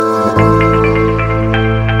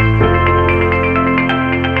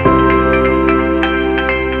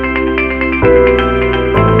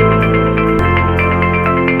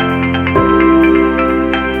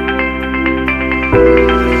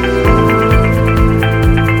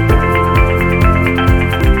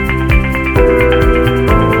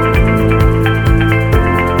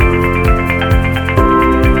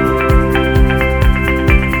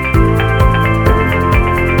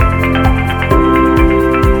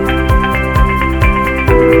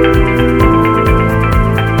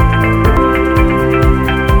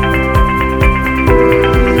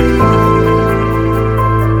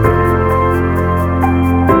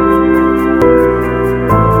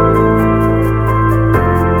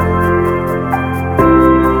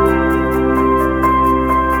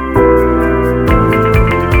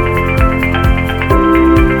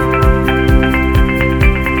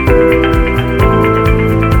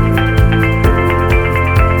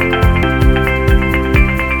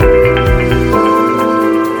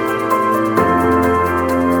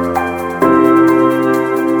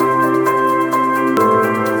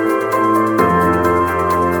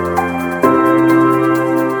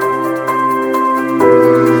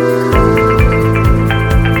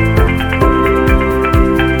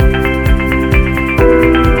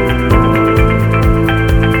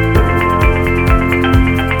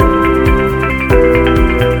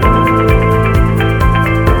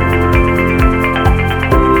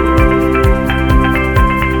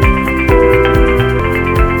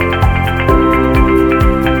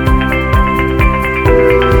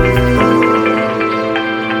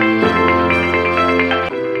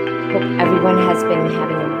everyone has been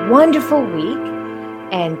having a wonderful week.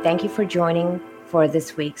 And thank you for joining for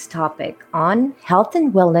this week's topic on health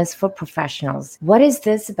and wellness for professionals. What is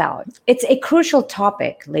this about? It's a crucial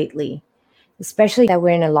topic lately, especially that we're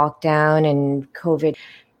in a lockdown and COVID.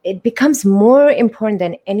 It becomes more important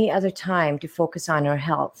than any other time to focus on our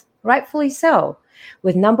health, rightfully so.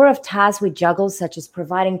 With number of tasks we juggle, such as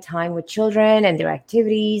providing time with children and their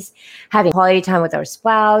activities, having quality time with our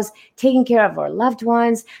spouse, taking care of our loved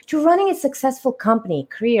ones, to running a successful company,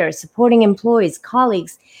 career, supporting employees,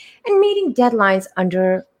 colleagues, and meeting deadlines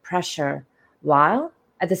under pressure, while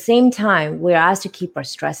at the same time, we're asked to keep our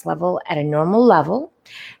stress level at a normal level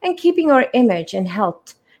and keeping our image and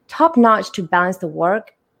health top notch to balance the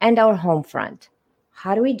work and our home front.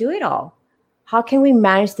 How do we do it all? How can we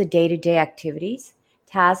manage the day-to-day activities,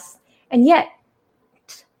 tasks, and yet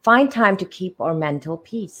find time to keep our mental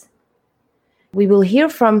peace? We will hear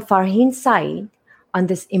from Farheen Saeed on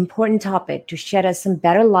this important topic to shed us some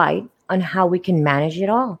better light on how we can manage it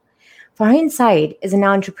all. Farheen Saeed is an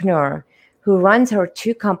entrepreneur who runs her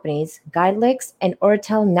two companies, Guidelix and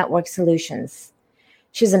Oratel Network Solutions.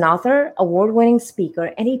 She's an author, award-winning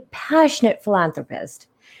speaker, and a passionate philanthropist.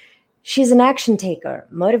 She's an action taker,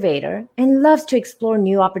 motivator, and loves to explore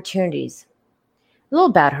new opportunities. A little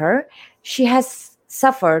about her: she has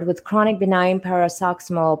suffered with chronic benign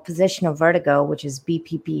paroxysmal positional vertigo, which is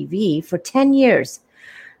BPPV, for 10 years.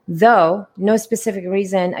 Though no specific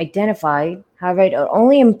reason identified, however, it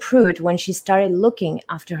only improved when she started looking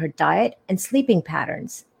after her diet and sleeping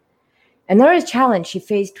patterns. Another challenge she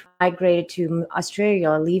faced migrated to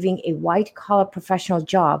Australia, leaving a white-collar professional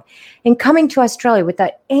job and coming to Australia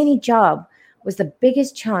without any job was the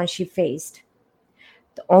biggest challenge she faced.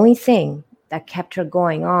 The only thing that kept her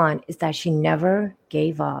going on is that she never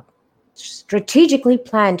gave up, strategically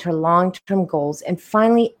planned her long-term goals, and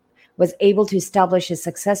finally was able to establish a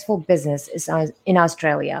successful business in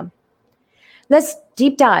Australia. Let's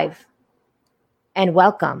deep dive and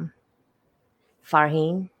welcome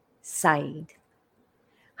Farheen Saeed.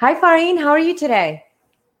 Hi, Farheen. How are you today?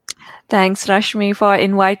 Thanks, Rashmi, for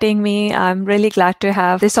inviting me. I'm really glad to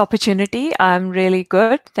have this opportunity. I'm really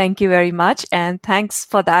good. Thank you very much. And thanks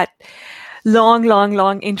for that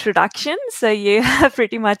long introduction. So you have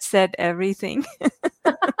pretty much said everything.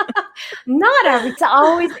 Not every. It's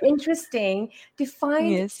always interesting to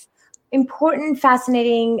find important,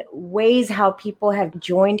 fascinating ways how people have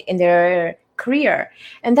joined in their career.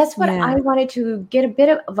 And that's what I wanted to get a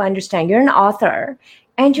bit of understanding. You're an author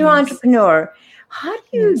and you're an entrepreneur. How do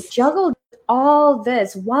you juggle all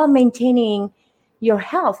this while maintaining your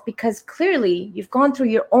health? Because clearly you've gone through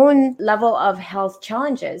your own level of health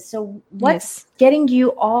challenges. So what's getting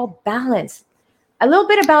you all balanced? A little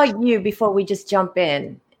bit about you before we just jump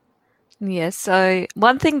in. Yes. So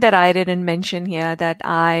one thing that I didn't mention here, that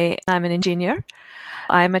I'm an engineer.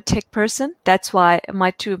 I'm a tech person. That's why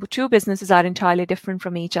my two businesses are entirely different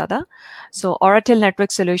from each other. So Oratel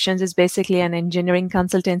Network Solutions is basically an engineering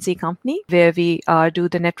consultancy company where we do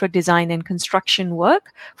the network design and construction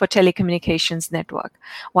work for telecommunications network.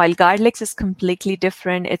 While Guidelix is completely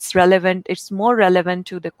different. It's relevant. It's more relevant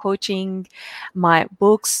to the coaching, my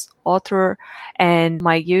books, author, and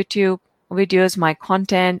my YouTube videos, my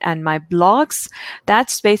content, and my blogs.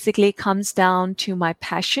 That's basically comes down to my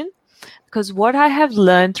passion. Because what I have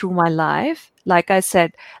learned through my life, like I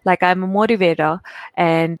said, like I'm a motivator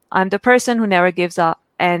and I'm the person who never gives up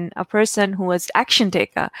and a person who is action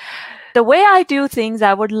taker. The way I do things,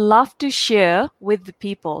 I would love to share with the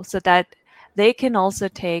people so that they can also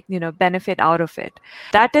take, benefit out of it.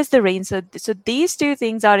 That is the reason. So these two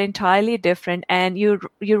things are entirely different. And you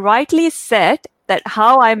rightly said that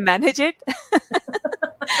how I manage it.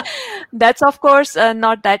 That's of course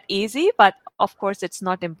not that easy, but of course it's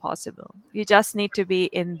not impossible. You just need to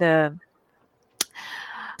be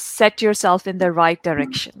set yourself in the right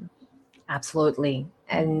direction. Absolutely.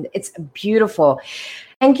 And it's beautiful.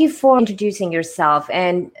 Thank you for introducing yourself.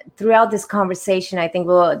 And throughout this conversation, I think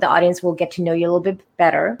the audience will get to know you a little bit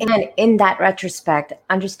better. And in that retrospect,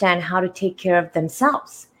 understand how to take care of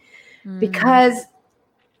themselves. Because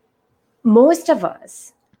most of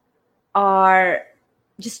us are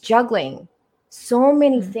just juggling so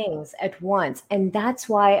many things at once. And that's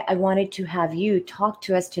why I wanted to have you talk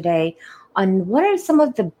to us today on what are some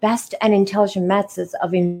of the best and intelligent methods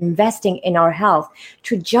of investing in our health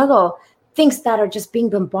to juggle things that are just being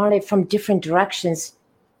bombarded from different directions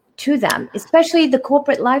to them, especially the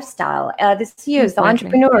corporate lifestyle, the CEOs, the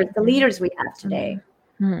entrepreneurs, the leaders we have today.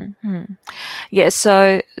 Yes.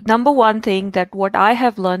 So number one thing that what I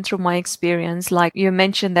have learned through my experience, like you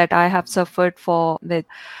mentioned that I have suffered with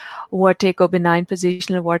vertigo, benign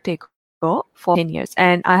positional vertigo. ago for 10 years,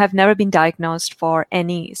 and I have never been diagnosed for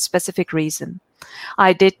any specific reason.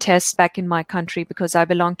 I did tests back in my country because I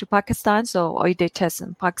belong to Pakistan. So I did tests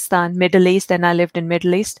in Pakistan, Middle East, and I lived in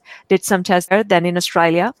Middle East, did some tests there, then in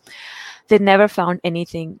Australia. They never found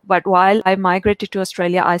anything. But while I migrated to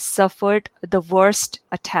Australia, I suffered the worst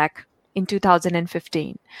attack in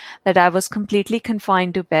 2015, that I was completely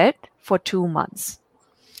confined to bed for 2 months.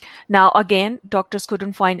 Now, again, doctors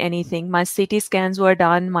couldn't find anything. My CT scans were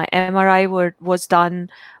done, my MRI was done,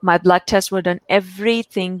 my blood tests were done.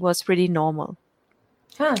 Everything was pretty normal.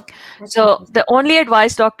 So the only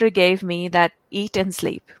advice doctor gave me that eat and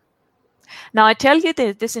sleep. Now, I tell you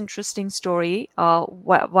this interesting story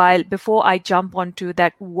while before I jump onto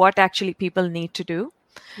that, what actually people need to do.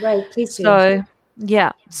 Right, please do. So,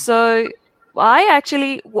 yeah. So I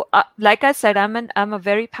actually, like I said, I'm a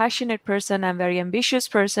very passionate person. I'm a very ambitious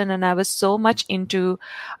person. And I was so much into,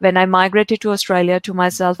 when I migrated to Australia, to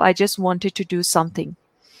myself, I just wanted to do something.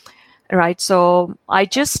 Right. So I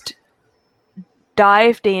just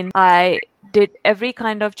dived in. I did every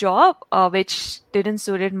kind of job which didn't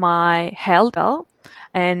suit my health well,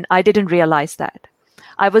 and I didn't realize that.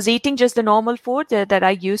 I was eating just the normal food that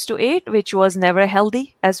I used to eat, which was never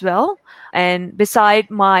healthy as well. And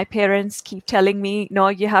beside, my parents keep telling me, no,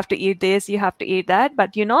 you have to eat this, you have to eat that.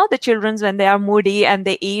 But you know, the children, when they are moody and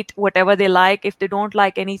they eat whatever they like, if they don't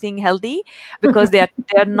like anything healthy, because they're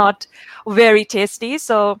not very tasty.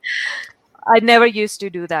 So I never used to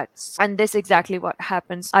do that. And this is exactly what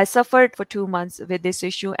happens. I suffered for 2 months with this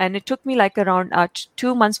issue, and it took me like around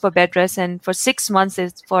 2 months for bed rest, and for 6 months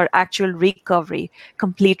is for actual recovery,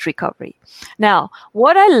 complete recovery. Now,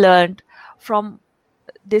 what I learned from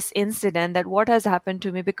this incident, that what has happened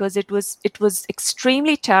to me, because it was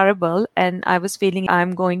extremely terrible, and I was feeling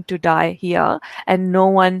I'm going to die here and no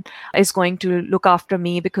one is going to look after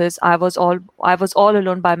me, because I was all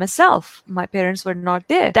alone by myself. My parents were not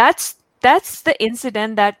there. That's the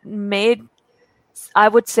incident that made, I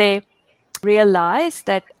would say, realize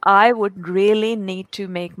that I would really need to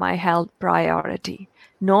make my health priority.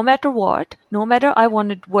 No matter what, no matter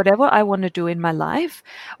whatever I want to do in my life,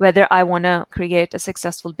 whether I want to create a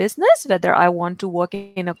successful business, whether I want to work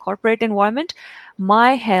in a corporate environment,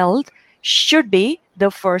 my health should be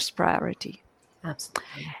the first priority.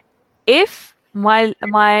 Absolutely. If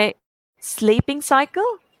my sleeping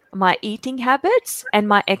cycle, my eating habits, and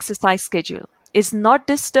my exercise schedule is not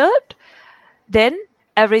disturbed, then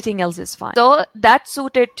everything else is fine. So that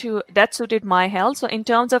suited my health. So in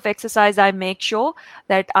terms of exercise, I make sure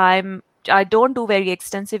that I don't do very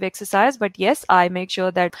extensive exercise, but yes, I make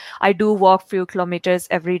sure that I do walk few kilometers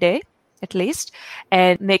every day, at least,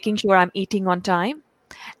 and making sure I'm eating on time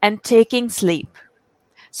and taking sleep.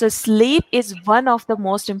 So sleep is one of the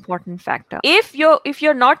most important factor. If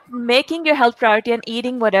you're not making your health priority and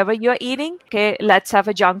eating whatever you're eating, okay, let's have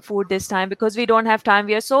a junk food this time because we don't have time.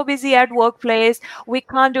 We are so busy at workplace. We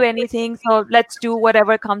can't do anything. So let's do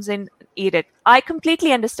whatever comes in, eat it. I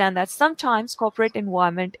completely understand that sometimes corporate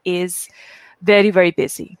environment is very, very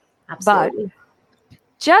busy. Absolutely. But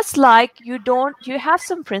just like you have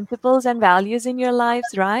some principles and values in your lives,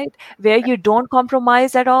 right? Where you don't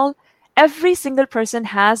compromise at all. Every single person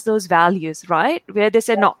has those values, right? Where they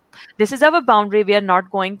say, no, this is our boundary. We are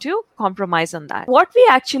not going to compromise on that. What we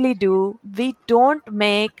actually do, we don't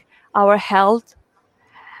make our health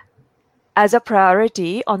as a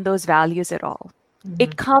priority on those values at all. Mm-hmm.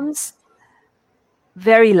 It comes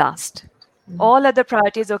very last. All other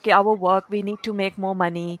priorities, okay, our work, we need to make more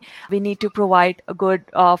money. We need to provide a good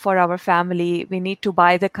for our family. We need to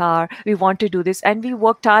buy the car. We want to do this. And we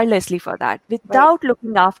work tirelessly for that without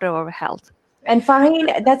looking after our health. And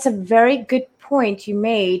Farheen, that's a very good point you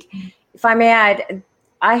made. If I may add,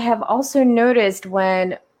 I have also noticed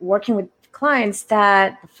when working with clients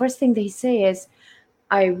that the first thing they say is,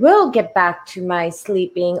 I will get back to my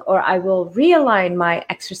sleeping, or I will realign my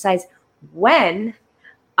exercise when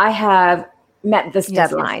I have met this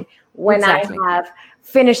deadline, when exactly. I have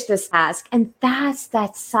finished this task. And that's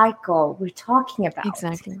that cycle we're talking about.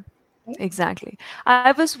 Exactly.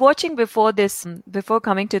 I was watching before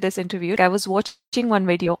coming to this interview, I was watching one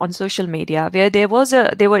video on social media where they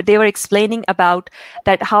were explaining about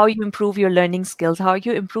that, how you improve your learning skills, how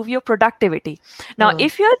you improve your productivity. Now,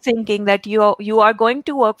 if you're thinking that you are going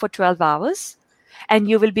to work for 12 hours and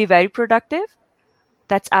you will be very productive,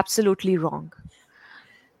 that's absolutely wrong.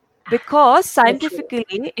 Because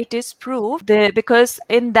scientifically it is proved, because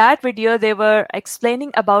in that video they were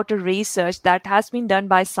explaining about a research that has been done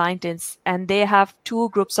by scientists, and they have 2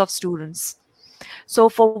 groups of students. So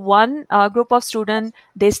for one group of students,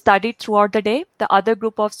 they studied throughout the day. The other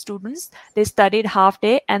group of students, they studied half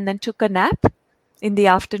day and then took a nap. in the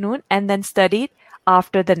afternoon and then studied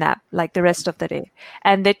after the nap, like the rest of the day.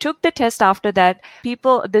 And they took the test after that.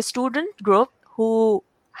 The student group who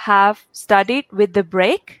have studied with the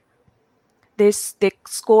break, they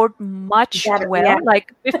scored much well,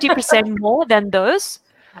 like 50% more than those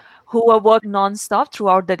who were working non-stop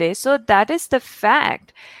throughout the day. So that is the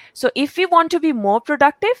fact. So if we want to be more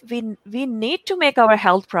productive, we need to make our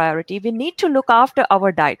health priority. We need to look after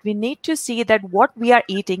our diet. We need to see that what we are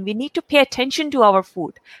eating, we need to pay attention to our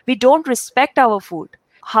food. We don't respect our food.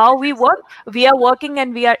 How we work, we are working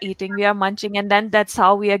and we are eating, we are munching, and then that's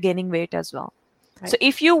how we are gaining weight as well. Right. So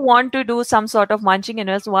if you want to do some sort of munching in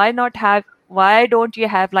us, why don't you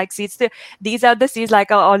have like seeds? These are the seeds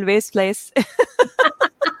like I always place.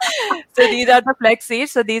 So these are the flex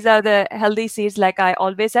seeds. So these are the healthy seeds like I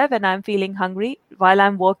always have when I'm feeling hungry while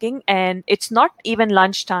I'm working, and it's not even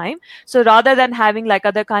lunchtime. So rather than having like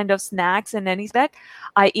other kind of snacks and any of that,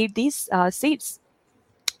 I eat these seeds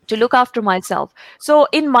to look after myself. So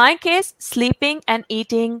in my case, sleeping and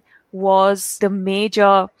eating was the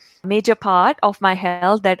major part of my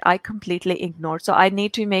health that I completely ignored. So I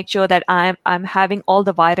need to make sure that I'm having all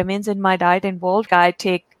the vitamins in my diet involved. I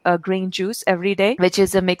take a green juice every day, which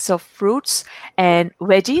is a mix of fruits and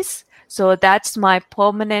veggies. So that's my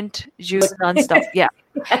permanent juice nonstop. Yeah,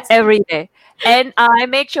 every day. And I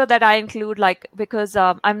make sure that I include because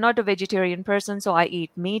I'm not a vegetarian person, so I eat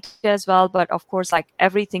meat as well. But of course, like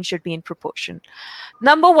everything should be in proportion.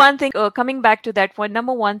 Number one thing, coming back to that point,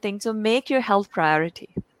 number one thing, so make your health priority.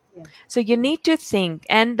 Yeah. So you need to think.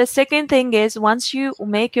 And the second thing is, once you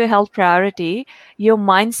make your health priority, your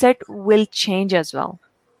mindset will change as well.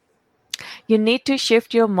 You need to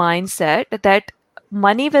shift your mindset that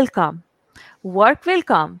money will come, work will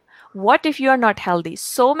come. What if you are not healthy?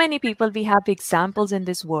 So many people, we have examples in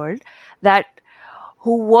this world that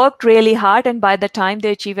who worked really hard, and by the time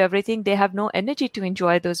they achieve everything, they have no energy to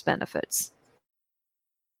enjoy those benefits.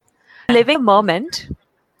 Living a moment,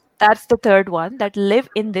 that's the third one, that live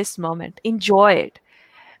in this moment. Enjoy it.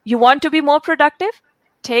 You want to be more productive?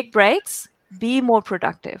 Take breaks, be more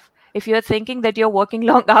productive. If you're thinking that you're working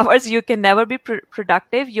long hours, you can never be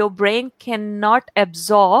productive. Your brain cannot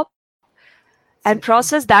absorb and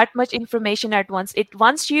process that much information at once.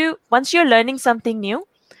 Once you're learning something new,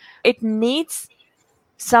 it needs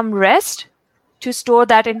some rest to store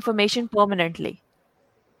that information permanently.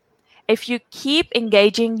 If you keep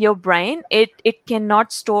engaging your brain, it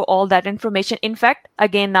cannot store all that information. In fact,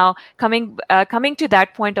 again, now coming to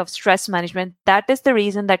that point of stress management, that is the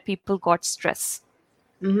reason that people got stress.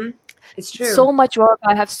 Mm-hmm. It's true. So much work.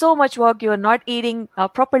 I have so much work. You are not eating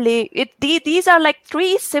properly. These are like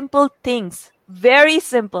three simple things. Very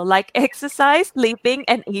simple, like exercise, sleeping,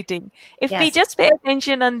 and eating. If we just pay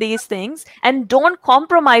attention on these things and don't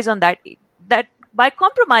compromise on that by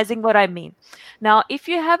compromising, what I mean. Now, if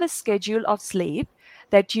you have a schedule of sleep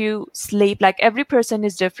that you sleep, like every person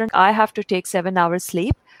is different. I have to take 7 hours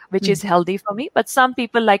sleep, which is healthy for me. But some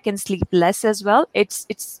people can sleep less as well. It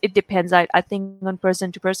depends, I think, on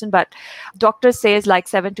person to person. But doctor says like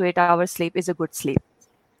 7 to 8 hours sleep is a good sleep.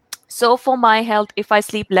 So for my health, if I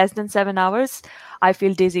sleep less than 7 hours, I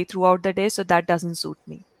feel dizzy throughout the day. So that doesn't suit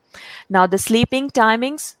me. Now, the sleeping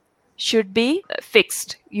timings should be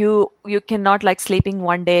fixed. You cannot like sleeping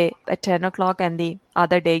one day at 10 o'clock and the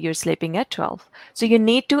other day you're sleeping at 12. So you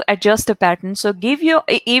need to adjust the pattern. So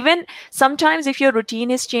even sometimes if your routine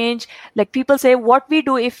is changed, like people say, what we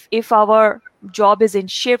do if our job is in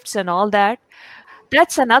shifts and all that,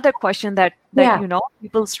 that's another question that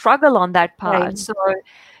people struggle on that part. Right. So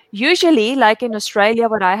usually, like in Australia,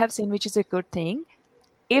 what I have seen, which is a good thing,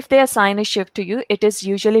 if they assign a shift to you, it is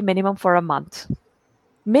usually minimum for a month.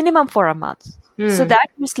 So that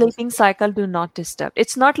your sleeping cycle do not disturb.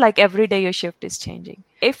 It's not like every day your shift is changing.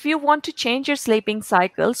 If you want to change your sleeping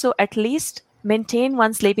cycle, so at least maintain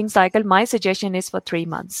one sleeping cycle. My suggestion is for 3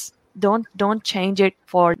 months. Don't change it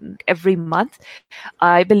for every month.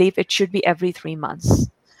 I believe it should be every 3 months.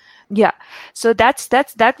 Yeah. So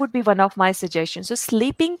that would be one of my suggestions. So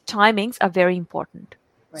sleeping timings are very important.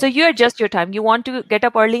 Right. So you adjust your time. You want to get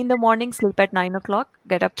up early in the morning, sleep at 9 o'clock,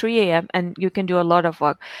 get up 3 a.m. and you can do a lot of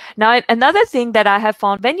work. Now, another thing that I have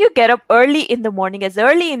found, when you get up early in the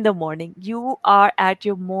morning, you are at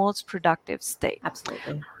your most productive state.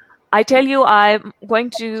 Absolutely. I tell you, I'm going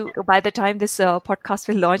to, by the time this podcast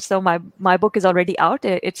will launch, so my book is already out.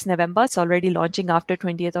 It's November. It's already launching after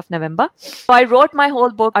 20th of November. So I wrote my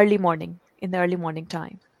whole book in the early morning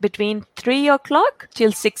time, between 3 o'clock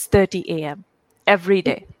till 6:30 a.m. every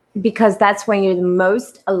day. Because that's when you're the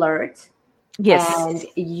most alert. Yes. and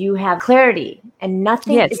you have clarity and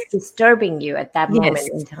nothing Yes. is disturbing you at that moment Yes.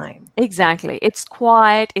 in time. Exactly. It's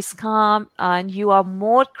quiet, it's calm, and you are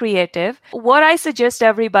more creative. What I suggest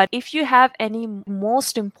everybody, if you have any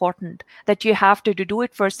most important that you have to do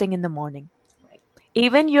it first thing in the morning.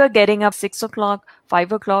 Even you're getting up 6 o'clock,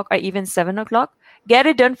 5 o'clock, or even 7 o'clock, get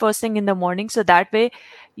it done first thing in the morning. So that way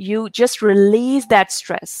you just release that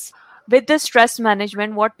stress. With the stress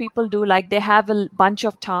management, what people do, like they have a bunch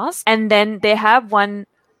of tasks and then they have one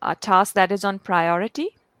task that is on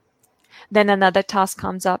priority. Then another task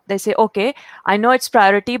comes up. They say, okay, I know it's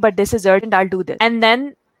priority, but this is urgent. I'll do this. And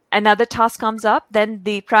then another task comes up. Then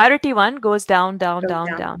the priority one goes down, down,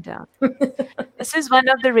 down, down, down. This is one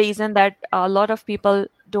of the reasons that a lot of people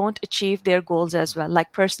don't achieve their goals as well,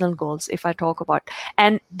 like personal goals, if I talk about.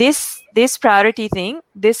 And this priority thing,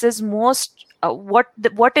 this is most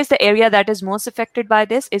what is the area that is most affected by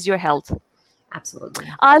this is your health. Absolutely.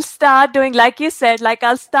 I'll start doing, like you said, like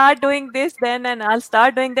I'll start doing this then and I'll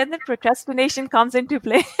start doing then procrastination comes into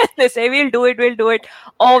play. They say we'll do it,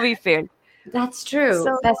 or we fail. That's true.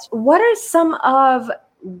 So What are some of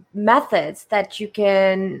methods that you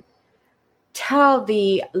can tell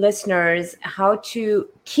the listeners how to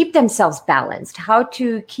keep themselves balanced, how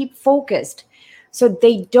to keep focused so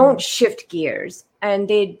they don't shift gears and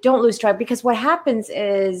they don't lose track? Because what happens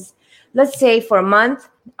is, let's say for a month,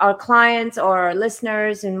 our clients or our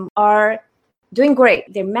listeners are doing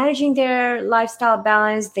great. They're managing their lifestyle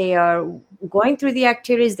balance. They are going through the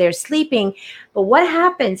activities. They're sleeping. But what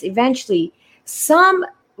happens eventually? Some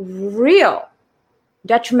real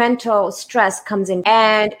detrimental stress comes in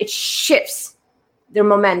and it shifts their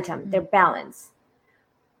momentum, their balance.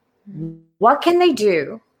 What can they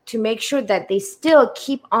do to make sure that they still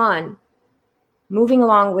keep on moving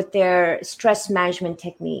along with their stress management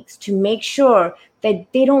techniques, to make sure that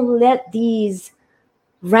they don't let these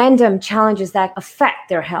random challenges that affect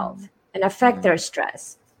their health and affect their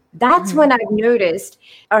stress? That's when I've noticed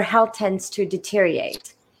our health tends to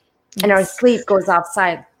deteriorate and our sleep goes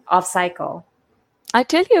off cycle. I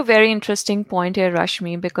tell you a very interesting point here,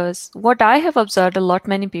 Rashmi, because what I have observed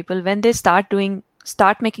many people, when they start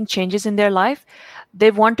making changes in their life,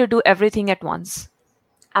 they want to do everything at once.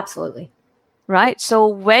 Absolutely. Right. So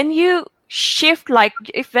when you shift,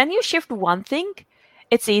 when you shift one thing,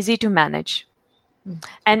 it's easy to manage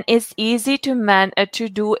and it's easy to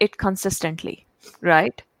do it consistently.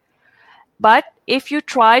 Right. But if you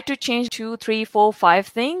try to change 2, 3, 4, 5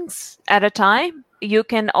 things at a time, you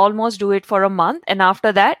can almost do it for a month. And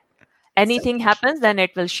after that, anything happens, then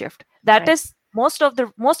it will shift. That is most of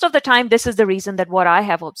the time, this is the reason that what I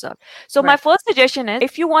have observed. So my first suggestion is,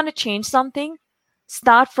 if you want to change something,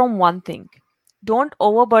 start from one thing. Don't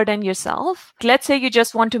overburden yourself. Let's say you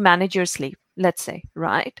just want to manage your sleep, let's say,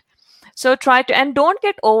 right? So try to, and don't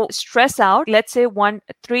get stress out. Let's say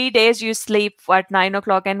 3 days you sleep at 9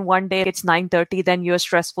 o'clock and one day it's 9:30, then you're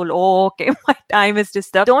stressful. Oh, okay, my time is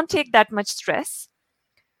disturbed. Don't take that much stress.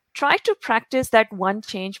 Try to practice that one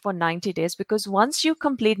change for 90 days, because once you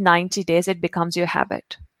complete 90 days, it becomes your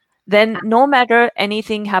habit. Then no matter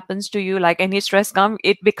anything happens to you, like any stress comes,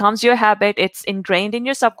 it becomes your habit. It's ingrained in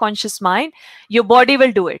your subconscious mind. Your body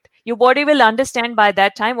will do it. Your body will understand by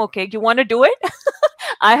that time, okay, you want to do it?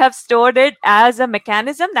 I have stored it as a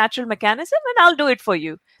mechanism, natural mechanism, and I'll do it for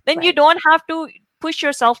you. Then you don't have to push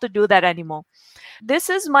yourself to do that anymore. This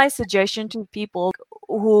is my suggestion to people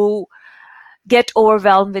who get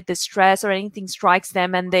overwhelmed with the stress or anything strikes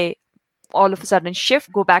them and they all of a sudden shift,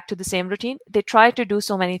 go back to the same routine. They try to do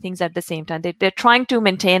so many things at the same time. They're trying to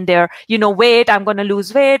maintain their, weight. I'm going to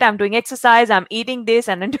lose weight. I'm doing exercise. I'm eating this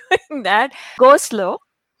and I'm doing that. Go slow.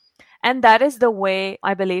 And that is the way,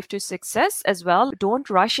 I believe, to success as well. Don't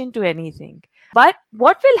rush into anything. But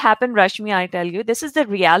what will happen, Rashmi, I tell you, this is the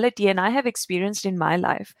reality and I have experienced in my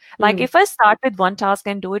life. Like if I start with one task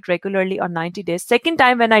and do it regularly on 90 days, second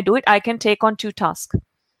time when I do it, I can take on 2 tasks,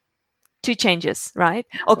 2 changes, right?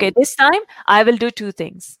 Okay, this time I will do 2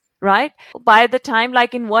 things, right? By the time,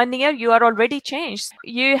 like in 1 year, you are already changed.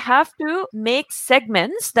 You have to make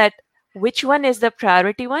segments that which one is the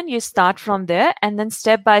priority one. You start from there and then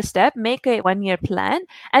step by step, make a 1-year plan.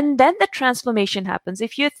 And then the transformation happens.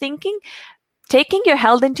 If you're taking your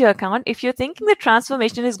health into account, if you're thinking the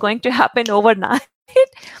transformation is going to happen overnight,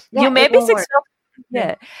 you may be successful.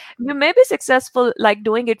 You may be successful like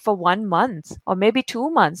doing it for 1 month or maybe 2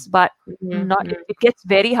 months, but it gets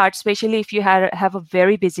very hard, especially if you have a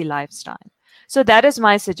very busy lifestyle. So that is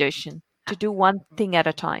my suggestion, to do one thing at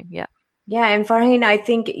a time. Yeah, and Farheen, I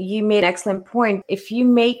think you made an excellent point. If you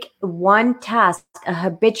make one task a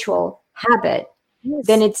habitual habit,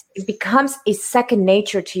 then it becomes a second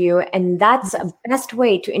nature to you. And that's a best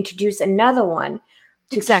way to introduce another one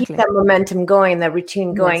to keep that momentum going, the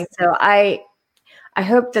routine going. So I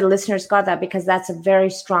hope the listeners got that, because that's a very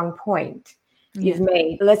strong point you've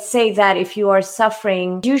made. Let's say that if you are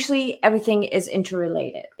suffering, usually everything is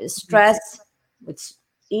interrelated. Stress, with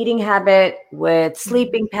eating habit, with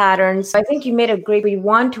sleeping patterns. I think you made a great, we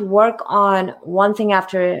want to work on one thing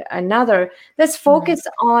after another. Let's focus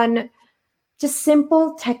on just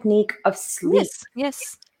simple technique of sleep.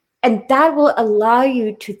 Yes. And that will allow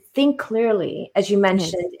you to think clearly, as you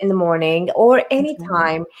mentioned, in the morning or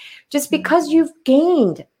anytime, just because you've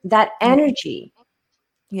gained that energy.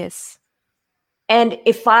 Yes. And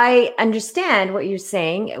if I understand what you're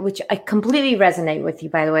saying, which I completely resonate with you,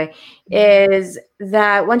 by the way, is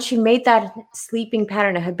that once you made that sleeping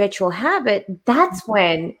pattern a habitual habit, that's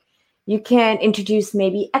when you can introduce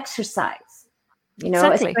maybe exercise,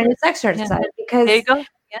 a strenuous exercise. Because there you go.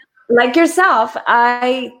 Like yourself,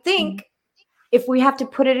 I think if we have to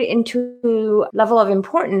put it into level of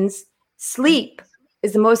importance, sleep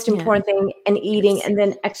is the most important thing, and eating, and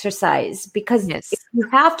then exercise. Because if you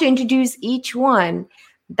have to introduce each one,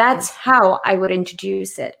 that's how I would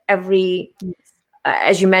introduce it every,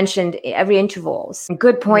 as you mentioned, every intervals.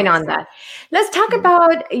 Good point on that. Let's talk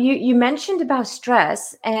about, you mentioned about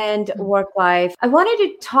stress and work life. I wanted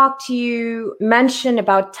to talk to you, mention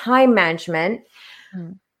about time management.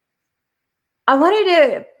 I wanted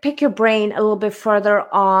to pick your brain a little bit further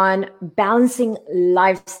on balancing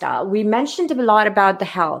lifestyle. We mentioned a lot about the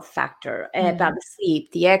health factor, about the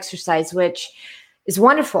sleep, the exercise, which is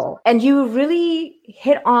wonderful. And you really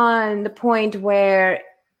hit on the point where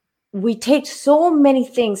we take so many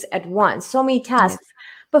things at once, so many tasks.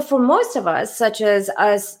 But for most of us, such as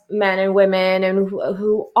us men and women, and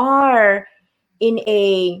who are in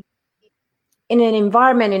an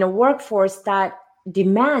environment, in a workforce that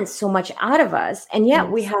demands so much out of us, and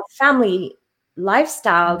yet we have family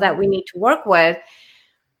lifestyle that we need to work with,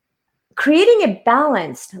 creating a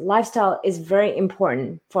balanced lifestyle is very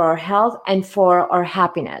important for our health and for our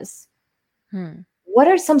happiness. What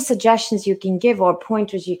are some suggestions you can give, or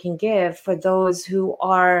pointers you can give, for those who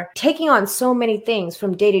are taking on so many things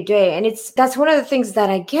from day to day? And that's one of the things that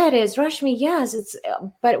I get is, Rashmi, yes,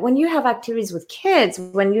 but when you have activities with kids,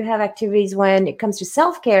 when you have activities when it comes to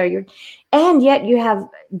self-care, and yet you have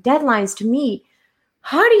deadlines to meet,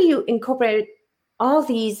 how do you incorporate all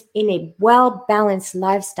these in a well-balanced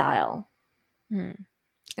lifestyle?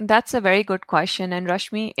 And that's a very good question. And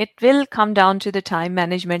Rashmi, it will come down to the time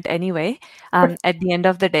management anyway, at the end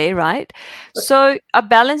of the day, right? So a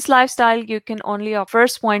balanced lifestyle, you can only,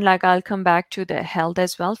 first point, like I'll come back to the health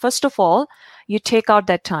as well. First of all, you take out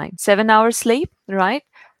that time, 7 hours sleep, right?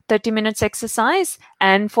 30 minutes exercise,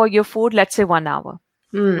 and for your food, let's say 1 hour.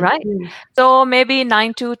 Right. So maybe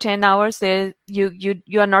 9 to 10 hours there, you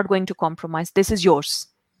are not going to compromise. This is yours.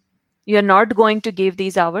 You're not going to give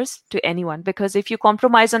these hours to anyone, because if you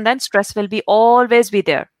compromise on that, stress will always be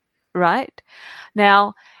there. Right.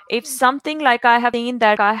 Now, if something like I have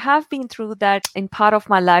been through that in part of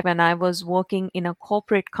my life when I was working in a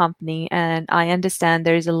corporate company, and I understand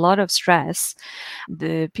there is a lot of stress.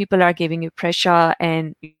 The people are giving you pressure,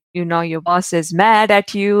 and your boss is mad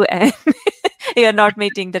at you, and you're not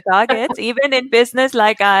meeting the targets. Even in business,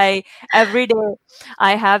 every day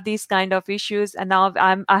I have these kind of issues, and now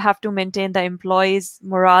I have to maintain the employees'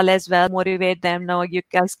 morale as well, motivate them. No, you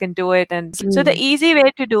guys can do it. And so the easy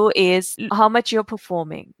way to do is how much you're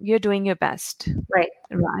performing. You're doing your best.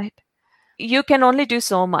 Right. You can only do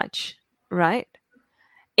so much. Right.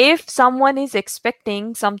 If someone is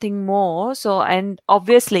expecting something more, and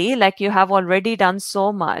obviously, like, you have already done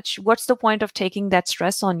so much, what's the point of taking that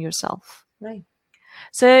stress on yourself? Right.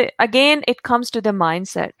 So again, it comes to the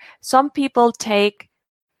mindset. Some people take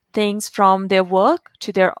things from their work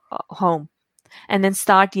to their home and then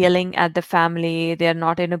start yelling at the family. They're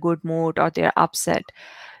not in a good mood, or they're upset.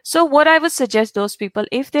 So what I would suggest those people,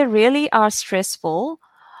 if they really are stressful,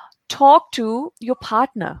 talk to your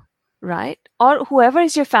partner, right? Or whoever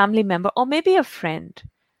is your family member, or maybe a friend,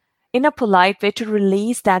 in a polite way, to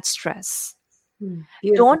release that stress.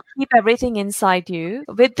 Don't keep everything inside you.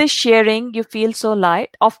 With this sharing, you feel so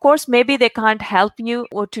light. Of course, maybe they can't help you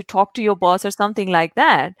or to talk to your boss or something like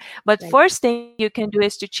that. But first thing you can do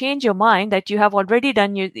is to change your mind that you have already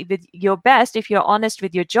done your best. If you're honest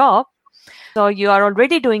with your job, so you are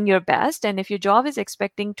already doing your best. And if your job is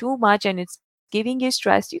expecting too much and it's giving you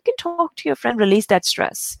stress, you can talk to your friend, release that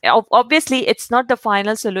stress. Obviously, it's not the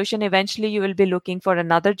final solution. Eventually, you will be looking for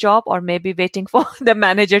another job or maybe waiting for the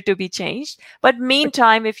manager to be changed. But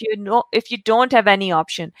meantime, if you don't have any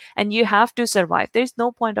option and you have to survive, there's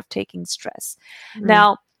no point of taking stress.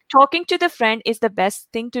 Now, talking to the friend is the best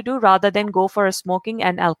thing to do rather than go for a smoking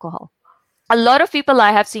and alcohol. A lot of people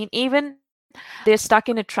I have seen, even they're stuck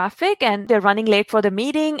in a traffic and they're running late for the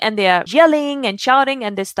meeting and they are yelling and shouting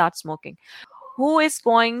and they start smoking. Who is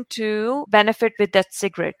going to benefit with that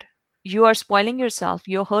cigarette? You are spoiling yourself.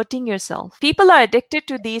 You're hurting yourself. People are addicted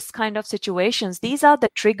to these kind of situations. These are the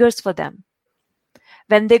triggers for them.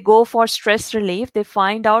 When they go for stress relief, they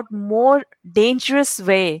find out more dangerous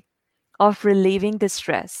way of relieving the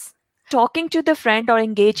stress. Talking to the friend or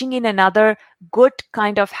engaging in another good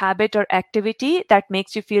kind of habit or activity that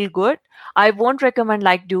makes you feel good. I won't recommend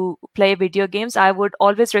like do play video games. I would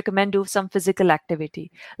always recommend do some physical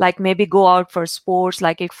activity, like maybe go out for sports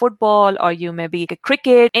like a football, or you maybe a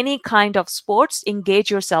cricket, any kind of sports.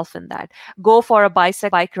 Engage yourself in that. Go for a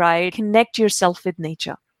bike ride, connect yourself with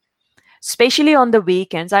nature. Especially on the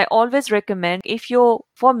weekends, I always recommend,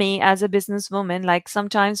 for me as a businesswoman, like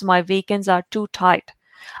sometimes my weekends are too tight.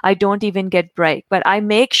 I don't even get break, but I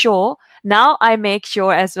make sure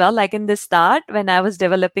as well, like in the start, when I was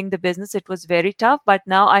developing the business, it was very tough, but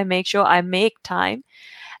now I make sure I make time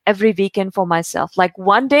every weekend for myself. Like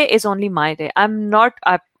one day is only my day.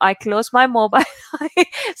 I close my mobile, I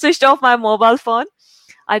switched off my mobile phone.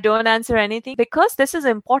 I don't answer anything because this is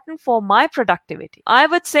important for my productivity. I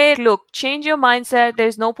would say, look, change your mindset.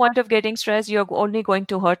 There's no point of getting stressed. You're only going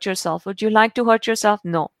to hurt yourself. Would you like to hurt yourself?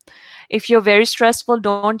 No. If you're very stressful,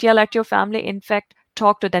 don't yell at your family. In fact,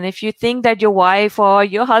 talk to them. If you think that your wife or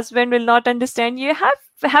your husband will not understand you,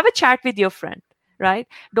 have a chat with your friend, right?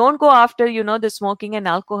 Don't go after, the smoking and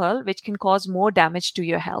alcohol, which can cause more damage to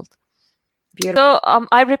your health. Beautiful. So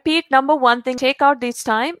I repeat, number one thing, take out this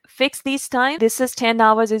time, fix these time. This is 10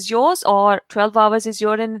 hours is yours or 12 hours is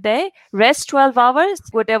yours in a day. Rest 12 hours,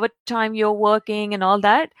 whatever time you're working and all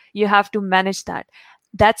that, you have to manage that.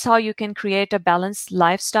 That's how you can create a balanced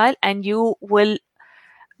lifestyle and you will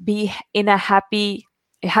be in a happy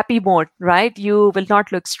mode, right? You will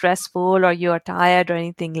not look stressful or you are tired or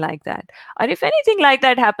anything like that. Or if anything like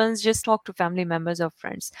that happens, just talk to family members or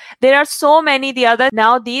friends. There are so many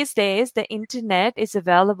now these days, the internet is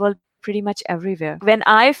available pretty much everywhere. When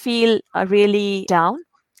I feel really down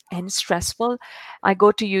and stressful, I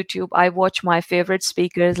go to YouTube. I watch my favorite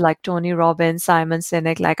speakers like Tony Robbins, Simon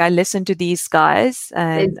Sinek. Like I listen to these guys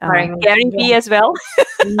and Gary Vee as well.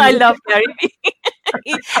 I love Gary Vee.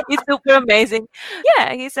 He's super amazing.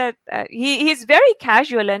 Yeah, he said he's very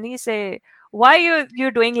casual and he say, why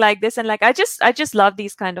you're doing like this, and like I just love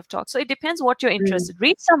these kind of talks. So it depends what you're interested.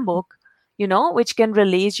 Read some book, which can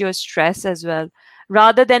release your stress as well,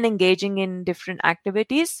 rather than engaging in different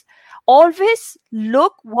activities. Always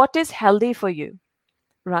look what is healthy for you,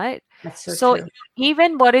 right? That's so true.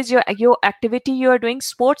 Even what is your activity you are doing,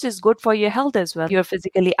 sports is good for your health as well. You're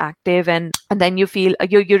physically active and then you feel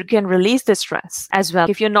you can release the stress as well.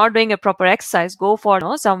 If you're not doing a proper exercise, go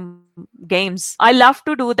for some games. I love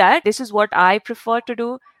to do that. This is what I prefer to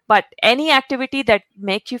do. But any activity that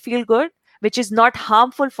makes you feel good, which is not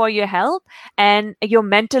harmful for your health and your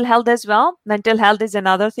mental health as well. Mental health is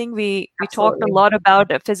another thing. We talked a lot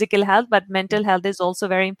about physical health, but mental health is also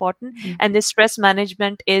very important. Mm-hmm. And the stress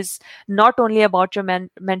management is not only about your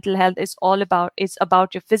mental health, it's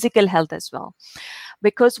about your physical health as well.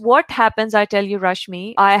 Because what happens, I tell you,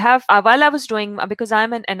 Rashmi, while I was doing, because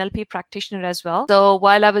I'm an NLP practitioner as well. So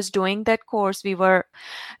while I was doing that course, we were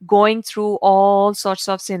going through all sorts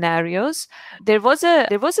of scenarios. There was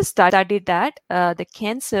a study that the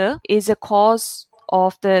cancer is a cause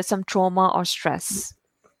of some trauma or stress.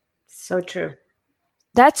 So true.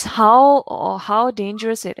 That's how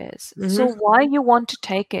dangerous it is. Mm-hmm. So why you want to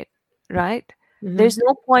take it, right? Mm-hmm. There's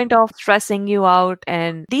no point of stressing you out.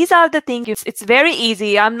 And these are the things, it's very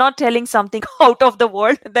easy. I'm not telling something out of the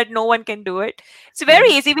world that no one can do it. It's very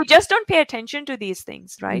easy. We just don't pay attention to these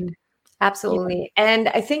things, right? Mm-hmm. Absolutely. Yeah. And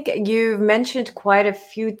I think you've mentioned quite a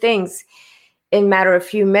few things in a matter of a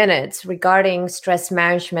few minutes regarding stress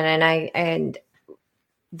management. And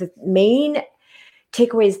the main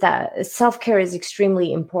takeaway is that self-care is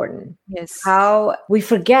extremely important. Yes. How we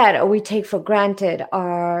forget or we take for granted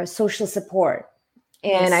our social support.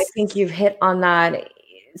 And yes. I think you've hit on that.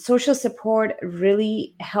 Social support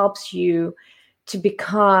really helps you to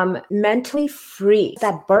become mentally free.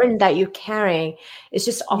 That burden that you're carrying is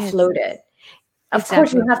just offloaded. Yes. Of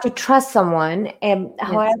course, you have to trust someone. And yes.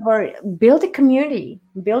 However, build a community,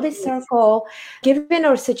 build a circle. Given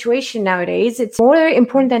our situation nowadays, it's more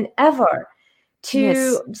important than ever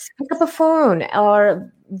to just pick up a phone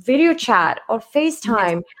or video chat or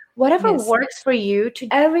FaceTime, whatever works for you, to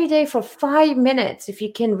every day for 5 minutes, if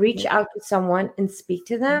you can reach out to someone and speak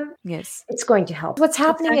to them, it's going to help. What's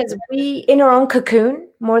happening is we in our own cocoon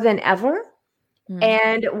more than ever,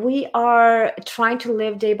 and we are trying to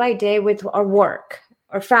live day by day with our work,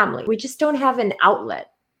 our family. We just don't have an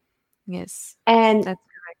outlet. Yes. And that's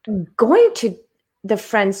correct. Going to the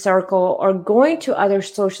friend circle or going to other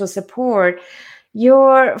social support,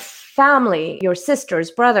 your family, your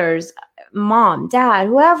sisters, brothers, mom, dad,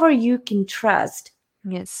 whoever you can trust.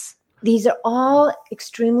 Yes. These are all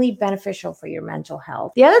extremely beneficial for your mental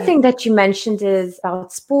health. The other thing that you mentioned is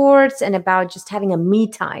about sports and about just having a me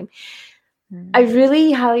time. I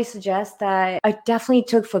really highly suggest that I definitely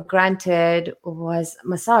took for granted was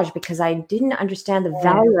massage because I didn't understand the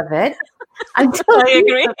value of it. I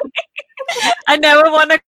agree. I never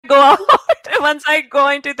want to go out once I go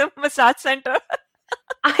into the massage center.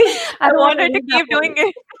 I wanted to keep doing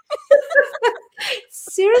it.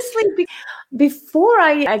 Seriously, before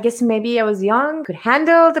I guess maybe I was young, could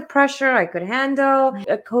handle the pressure, I could handle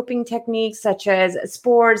coping techniques such as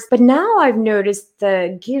sports. But now I've noticed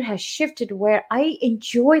the gear has shifted where I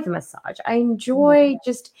enjoy the massage. I enjoy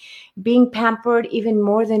just being pampered even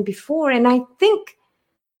more than before. And I think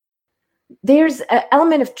there's an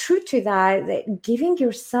element of truth to that giving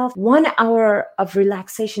yourself 1 hour of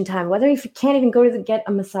relaxation time, whether if you can't even go to get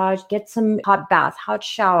a massage, get some hot bath, hot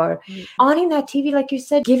shower, on that TV, like you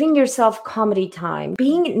said, giving yourself comedy time,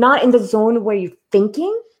 being not in the zone where you're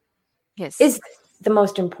thinking is the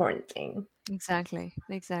most important thing. Exactly.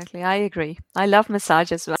 I agree. I love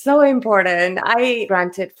massage as well. So important. I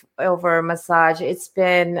granted over massage. It's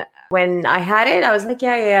been, when I had it, I was like,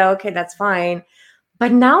 yeah, okay, that's fine.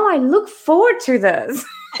 But now I look forward to this.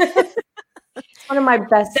 It's one of my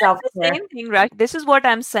best self-care. The same thing, right? This is what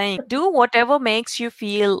I'm saying. Do whatever makes you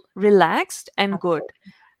feel relaxed and good.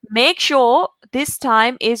 Make sure this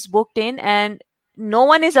time is booked in and no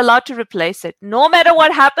one is allowed to replace it. No matter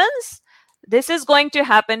what happens, this is going to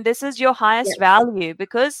happen. This is your highest value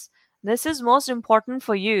because this is most important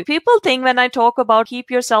for you. People think when I talk about keep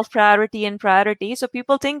yourself priority and priority, so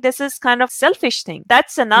people think this is kind of selfish thing.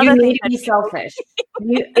 That's another thing. You need to be selfish.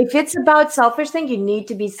 If it's about selfish thing, you need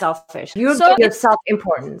to be selfish. You give yourself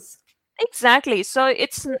importance. Exactly. So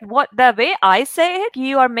it's what the way I say it,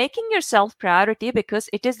 you are making yourself priority because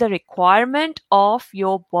it is the requirement of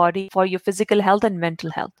your body for your physical health and mental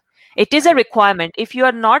health. It is a requirement. If you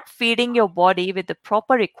are not feeding your body with the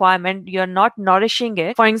proper requirement, you're not nourishing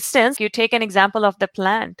it. For instance, you take an example of the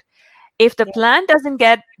plant. If the plant doesn't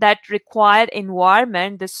get that required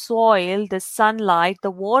environment, the soil, the sunlight,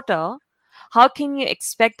 the water, how can you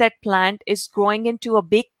expect that plant is growing into a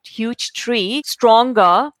big, huge tree,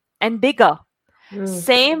 stronger and bigger?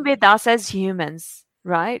 Same with us as humans,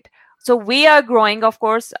 right? So we are growing, of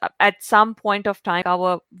course, at some point of time,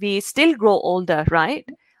 we still grow older, right?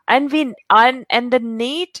 And the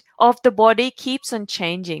need of the body keeps on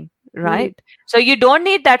changing, right? So you don't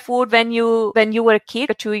need that food when you were a kid,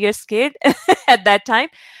 a 2 years kid at that time.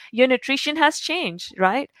 Your nutrition has changed,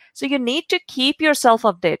 right? So you need to keep yourself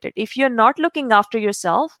updated. If you're not looking after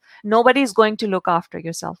yourself, nobody is going to look after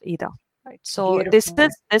yourself either. Right. So this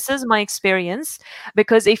is my experience,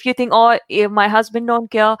 because if you think, oh, if my husband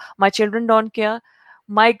don't care, my children don't care,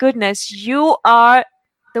 my goodness, you are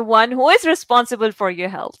the one who is responsible for your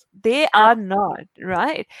health. They are not,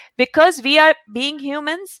 right? Because we are being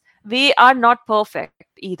humans, we are not perfect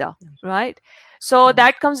either, right? So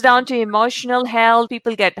that comes down to emotional health.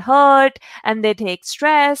 People get hurt and they take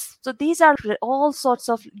stress. So these are all sorts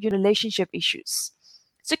of relationship issues.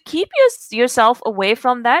 So keep yourself away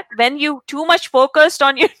from that. When you too much focused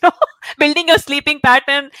on, building your sleeping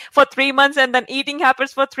pattern for 3 months and then eating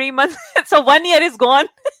habits for 3 months. So 1 year is gone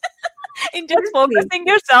in just focusing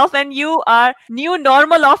yourself, and you are new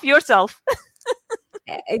normal of yourself.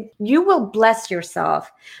 You will bless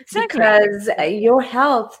yourself because your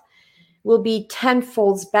health will be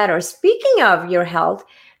tenfold better. Speaking of your health,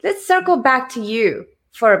 let's circle back to you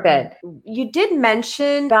for a bit. You did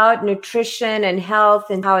mention about nutrition and health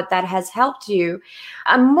and how that has helped you.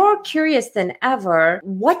 I'm more curious than ever,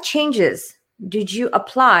 what changes did you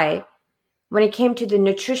apply when it came to the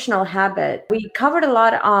nutritional habit? We covered a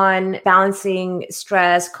lot on balancing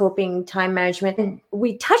stress, coping, time management, and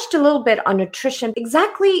we touched a little bit on nutrition.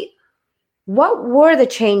 Exactly what were the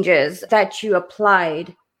changes that you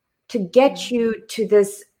applied to get you to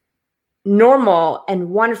this normal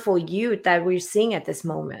and wonderful youth that we're seeing at this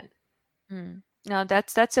moment? Now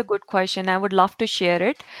that's a good question. I would love to share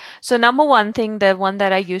it. So number one thing, the one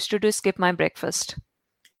that I used to do, skip my breakfast.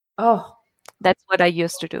 Oh, That's what I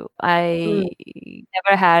used to do. I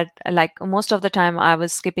never had, like, most of the time I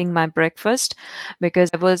was skipping my breakfast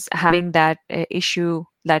because I was having that issue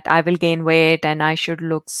that I will gain weight and I should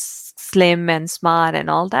look slim and smart and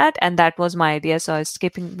all that. And that was my idea. So I was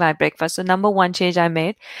skipping my breakfast. So number one change I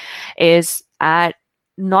made is at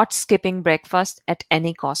not skipping breakfast at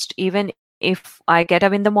any cost. Even if I get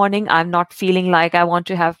up in the morning, I'm not feeling like I want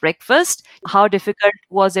to have breakfast. How difficult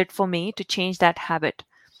was it for me to change that habit?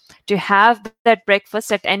 To have that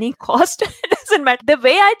breakfast at any cost. It doesn't matter. The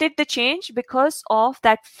way I did the change, because of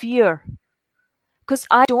that fear, because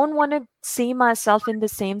I don't want to see myself in the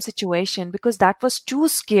same situation, because that was too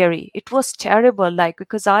scary. It was terrible. Like,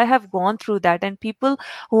 because I have gone through that, and people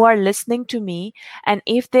who are listening to me, and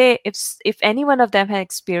if any one of them has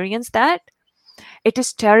experienced that, it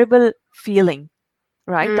is terrible feeling,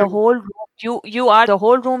 right? The whole room, you are the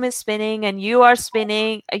whole room is spinning and you are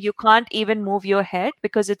spinning. You can't even move your head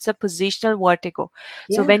because it's a positional vertigo.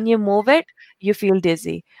 So when you move it, you feel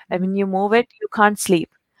dizzy, and when you move it, you can't sleep.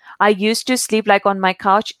 I used to sleep like on my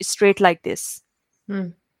couch straight like this.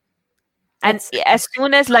 And as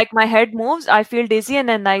soon as like my head moves, I feel dizzy and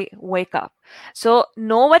then I wake up. So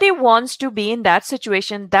nobody wants to be in that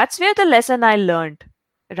situation. That's where the lesson I learned,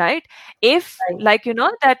 right? If like,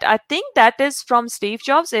 that I think that is from Steve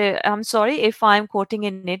Jobs. I'm sorry if I'm quoting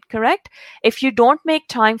it correct. If you don't make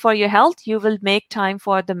time for your health, you will make time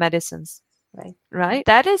for the medicines. Right?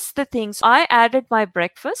 That is the thing. So I added my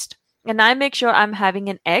breakfast, and I make sure I'm having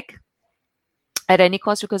an egg at any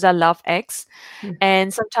cost because I love eggs.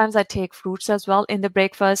 And sometimes I take fruits as well in the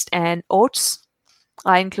breakfast, and oats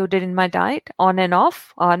I included in my diet on and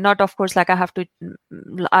off. Not, of course, like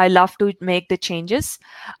I love to make the changes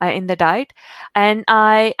in the diet. And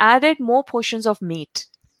I added more portions of meat.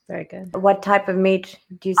 Very good. What type of meat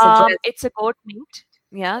do you suggest? It's a goat meat.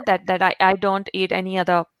 Yeah, that I don't eat any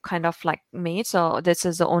other kind of like meat. So this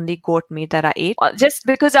is the only goat meat that I eat. Just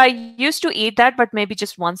because I used to eat that, but maybe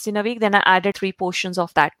just once in a week. Then I added 3 portions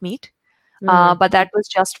of that meat. But that was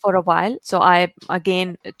just for a while. So I,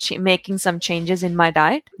 again, making some changes in my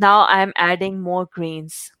diet. Now I'm adding more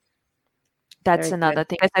greens. That's very another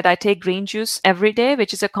thing. I said I take green juice every day,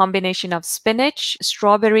 which is a combination of spinach,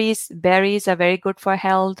 strawberries, berries are very good for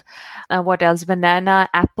health. What else? Banana,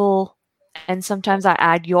 apple. And sometimes I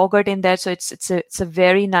add yogurt in there. So it's a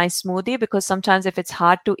very nice smoothie, because sometimes if it's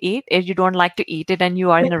hard to eat, if you don't like to eat it and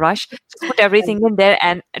you are in a rush, just put everything in there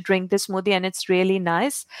and drink the smoothie, and it's really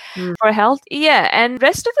nice for health. Yeah. And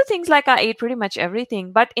rest of the things, like I eat pretty much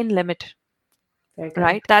everything, but in limit.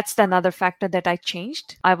 Right? That's another factor that I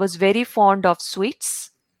changed. I was very fond of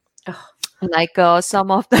sweets. Like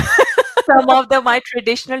some of my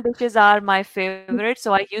traditional dishes are my favorite.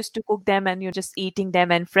 So I used to cook them, and you're just eating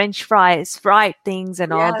them, and French fries, fried things,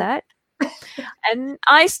 and all that. And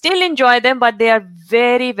I still enjoy them, but they are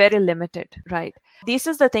very, very limited, right? This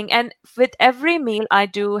is the thing. And with every meal, I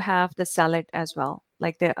do have the salad as well.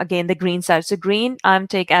 Like the green salad. So green, I'm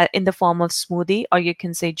take in the form of smoothie, or you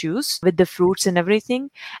can say juice, with the fruits and everything.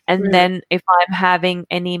 And then if I'm having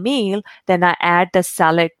any meal, then I add the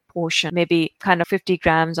salad portion, maybe kind of 50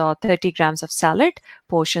 grams or 30 grams of salad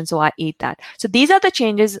portion. So I eat that. So these are the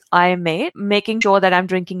changes I made, making sure that I'm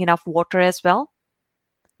drinking enough water as well,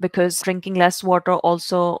 because drinking less water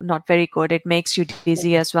also not very good. It makes you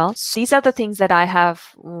dizzy as well. So these are the things that I have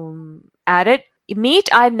added. Meat,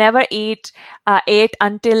 I never ate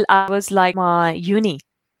until I was like my uni.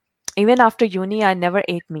 Even after uni, I never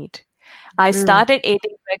ate meat. I started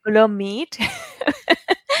eating regular meat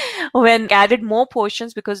when I added more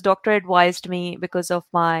portions, because doctor advised me, because of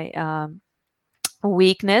my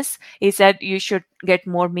weakness. He said you should get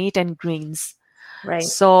more meat and greens. Right.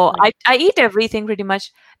 So I eat everything pretty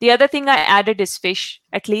much. The other thing I added is fish,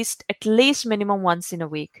 at least minimum once in a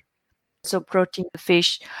week. So protein,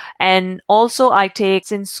 fish. And also I take,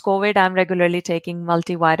 since COVID, I'm regularly taking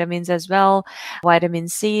multivitamins as well, vitamin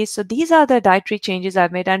C. So these are the dietary changes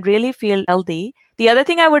I've made and really feel healthy. The other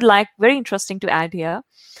thing I would like, very interesting to add here,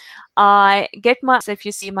 I get if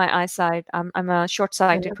you see my eyesight, I'm a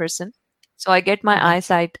short-sighted person. So I get my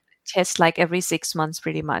eyesight test like every 6 months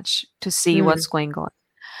pretty much to see what's going on.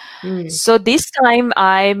 So this time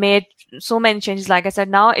I made so many changes. Like I said,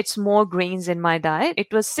 now it's more greens in my diet.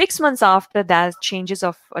 It was 6 months after that changes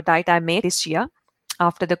of a diet I made this year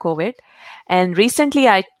after the COVID. And recently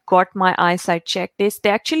I got my eyesight checked. They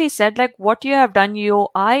actually said, like, what you have done, your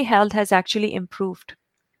eye health has actually improved.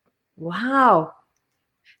 Wow.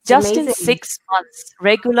 Just in amazing. 6 months,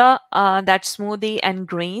 regular that smoothie and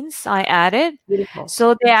greens I added. Beautiful.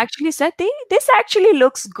 So they actually said, this actually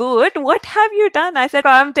looks good. What have you done? I said,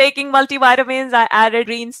 I'm taking multivitamins. I added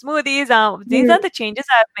green smoothies. These Mm. are the changes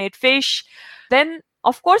I've made. Fish. Then,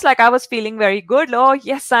 of course, like I was feeling very good. Oh,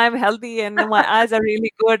 yes, I'm healthy and my eyes are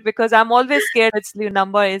really good, because I'm always scared its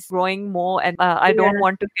number is growing more, and I don't Yeah.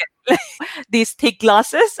 want to get these thick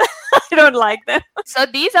glasses. I don't like them. So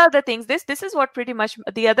these are the things. This is what pretty much.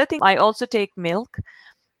 The other thing, I also take milk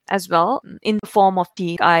as well in the form of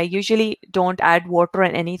tea. I usually don't add water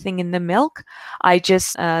and anything in the milk. I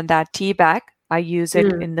just that tea bag, I use it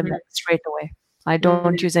in the milk straight away. I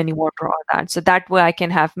don't use any water or that. So that way I can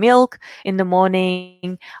have milk in the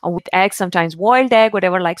morning with eggs, sometimes boiled egg,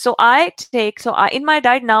 whatever like. So in my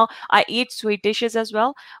diet now, I eat sweet dishes as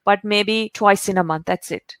well, but maybe twice in a month.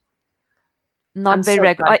 That's it. Not I'm very so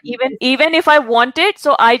regular. proud. Even if I want it,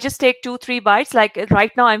 so I just take 2-3 bites. Like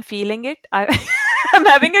right now, I'm feeling it. I'm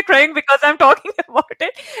having a craving because I'm talking about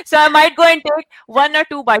it. So I might go and take 1 or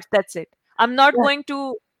 2 bites. That's it. I'm not Yeah. going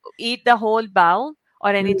to eat the whole bowl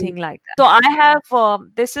or Mm. anything like that. So I have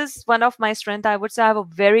this is one of my strengths. I would say I have a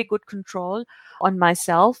very good control on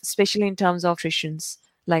myself, especially in terms of nutritions.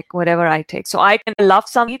 Like whatever I take. So I can love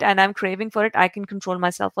some meat and I'm craving for it. I can control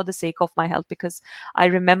myself for the sake of my health, because I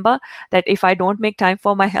remember that if I don't make time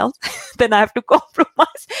for my health, then I have to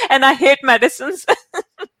compromise, and I hate medicines.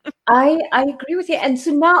 I agree with you. And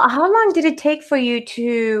so now, how long did it take for you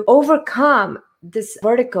to overcome this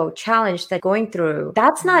vertigo challenge that going through?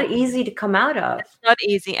 That's not easy to come out of. It's not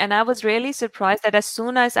easy. And I was really surprised that as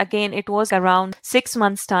soon as, again, it was around 6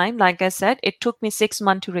 months' time, like I said, it took me 6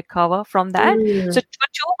 months to recover from that. Mm. So for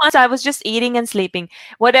 2 months, I was just eating and sleeping.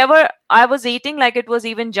 Whatever I was eating, like it was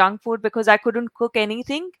even junk food, because I couldn't cook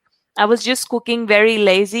anything. I was just cooking very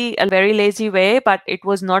lazy way, but it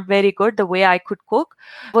was not very good the way I could cook.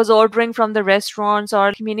 I was ordering from the restaurants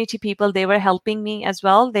or community people. They were helping me as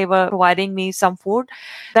well. They were providing me some food.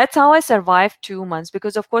 That's how I survived 2 months,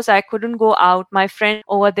 because of course I couldn't go out. My friend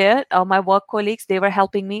over there, my work colleagues, they were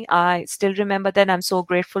helping me. I still remember that. I'm so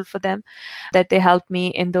grateful for them that they helped me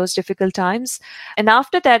in those difficult times. And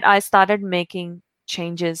after that, I started making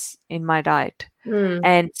changes in my diet. Mm.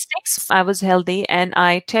 And 6, I was healthy. And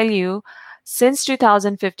I tell you, since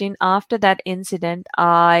 2015, after that incident,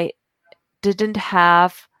 I didn't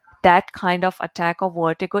have that kind of attack of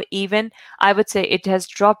vertigo. Even I would say it has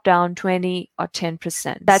dropped down 20 or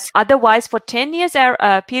 10%. That's otherwise for 10 years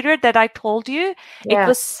period that I told you, Yeah. it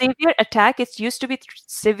was severe attack. It used to be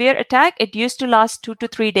severe attack. It used to last 2 to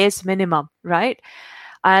 3 days minimum, right?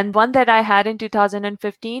 And one that I had in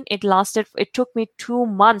 2015, it took me 2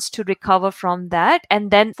 months to recover from that.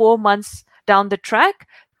 And then 4 months down the track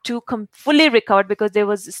to fully recover, because there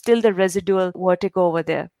was still the residual vertigo over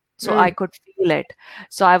there. So I could feel it.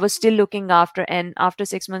 So I was still looking after, and after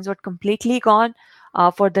 6 months, it was completely gone.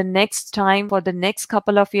 For the next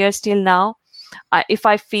couple of years till now, if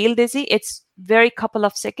I feel dizzy, it's very couple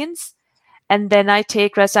of seconds. And then I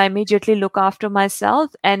take rest. I immediately look after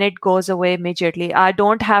myself and it goes away immediately. I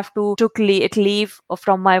don't have to leave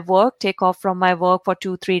from my work, take off from my work for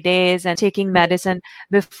 2-3 days and taking medicine.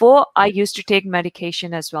 Before, I used to take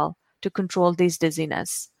medication as well to control this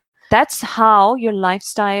dizziness. That's how your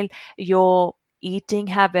lifestyle, your eating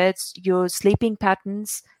habits, your sleeping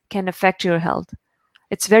patterns can affect your health.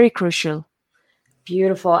 It's very crucial.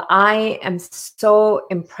 Beautiful. I am so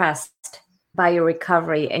impressed by your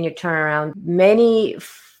recovery and your turnaround. Many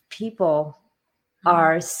people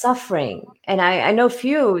are suffering, and I know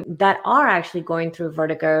few that are actually going through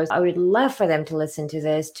vertigos. I would love for them to listen to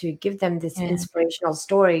this, to give them this inspirational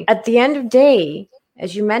story. At the end of the day,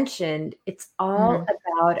 as you mentioned, it's all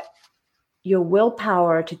about your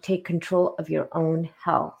willpower to take control of your own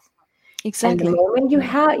health. Exactly. And the moment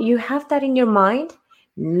you have that in your mind,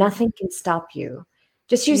 nothing can stop you.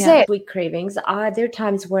 Just you say sweet cravings. There are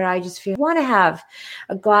times where I just feel I want to have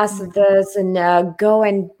a glass of this and go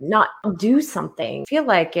and not do something. Feel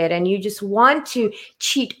like it, and you just want to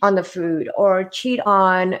cheat on the food or cheat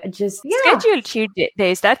on just schedule cheat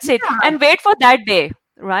days. That's it, and wait for that day.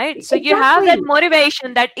 Right. So you have that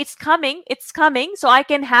motivation that it's coming. So I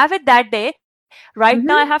can have it that day. Right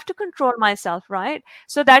now, I have to control myself. Right.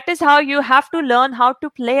 So that is how you have to learn how to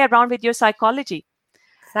play around with your psychology.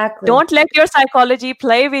 Exactly. Don't let your psychology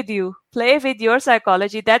play with you. Play with your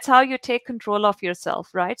psychology. That's how you take control of yourself,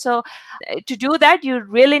 right? So to do that, you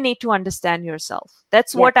really need to understand yourself.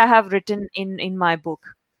 That's what I have written in my book.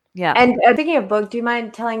 Yeah. And speaking of book, do you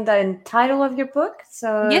mind telling the title of your book?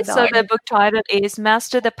 Yes, so the book title is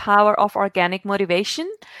Master the Power of Organic Motivation,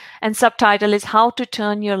 and subtitle is How to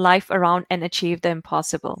Turn Your Life Around and Achieve the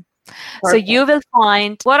Impossible. So you will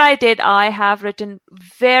find what I did. I have written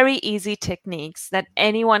very easy techniques that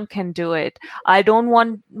anyone can do it. I don't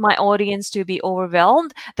want my audience to be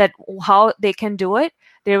overwhelmed that how they can do it.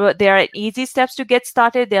 There are easy steps to get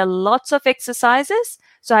started. There are lots of exercises.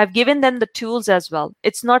 So I've given them the tools as well.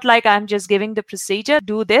 It's not like I'm just giving the procedure,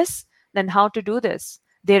 do this, then how to do this.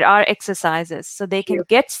 There are exercises so they can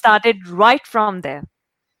get started right from there.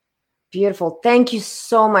 Beautiful. Thank you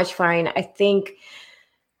so much, Farheen. I think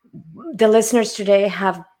the listeners today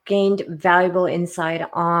have gained valuable insight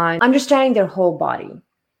on understanding their whole body.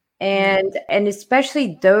 And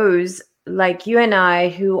especially those like you and I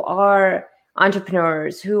who are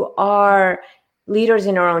entrepreneurs, who are leaders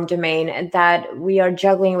in our own domain, and that we are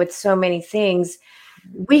juggling with so many things.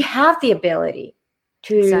 We have the ability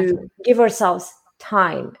to give ourselves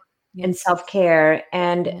time and self-care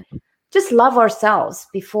and just love ourselves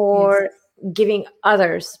before giving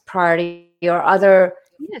others priority or other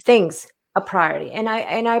things a priority. And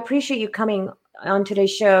I appreciate you coming on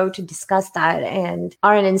today's show to discuss that and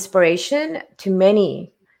are an inspiration to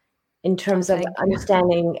many in terms of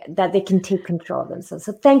understanding that they can take control of themselves.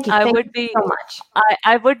 So thank you. Thank you so much.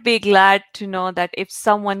 I would be glad to know that if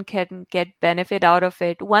someone can get benefit out of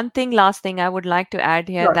it. Last thing I would like to add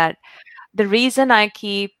here, that the reason I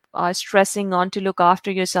keep stressing on to look after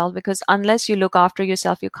yourself, because unless you look after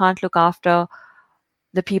yourself, you can't look after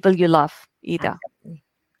the people you love either.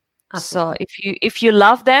 So if you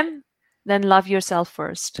love them, then love yourself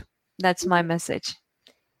first. That's my message.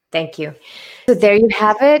 Thank you. So there you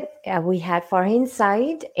have it. We had Farheen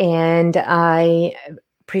Saeed, and I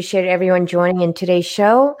appreciate everyone joining in today's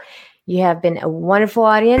show. You have been a wonderful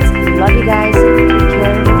audience. Love you guys. Take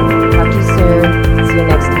care. Talk to you soon. See you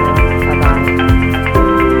next time.